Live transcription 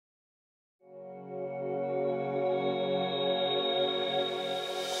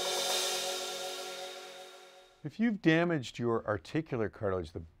If you've damaged your articular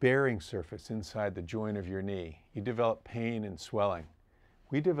cartilage, the bearing surface inside the joint of your knee, you develop pain and swelling.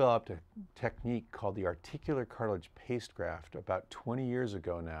 We developed a technique called the articular cartilage paste graft about 20 years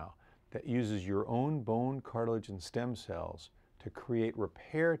ago now that uses your own bone, cartilage, and stem cells to create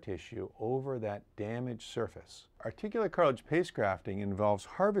repair tissue over that damaged surface. Articular cartilage paste grafting involves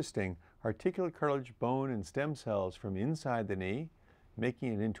harvesting articular cartilage bone and stem cells from inside the knee,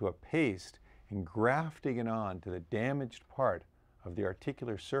 making it into a paste, and grafting it on to the damaged part of the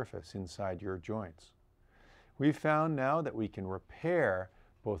articular surface inside your joints. We've found now that we can repair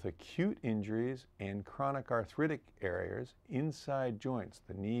both acute injuries and chronic arthritic areas inside joints,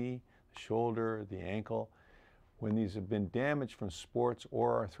 the knee, the shoulder, the ankle, when these have been damaged from sports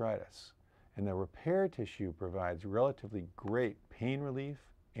or arthritis. And the repair tissue provides relatively great pain relief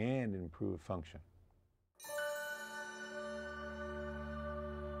and improved function.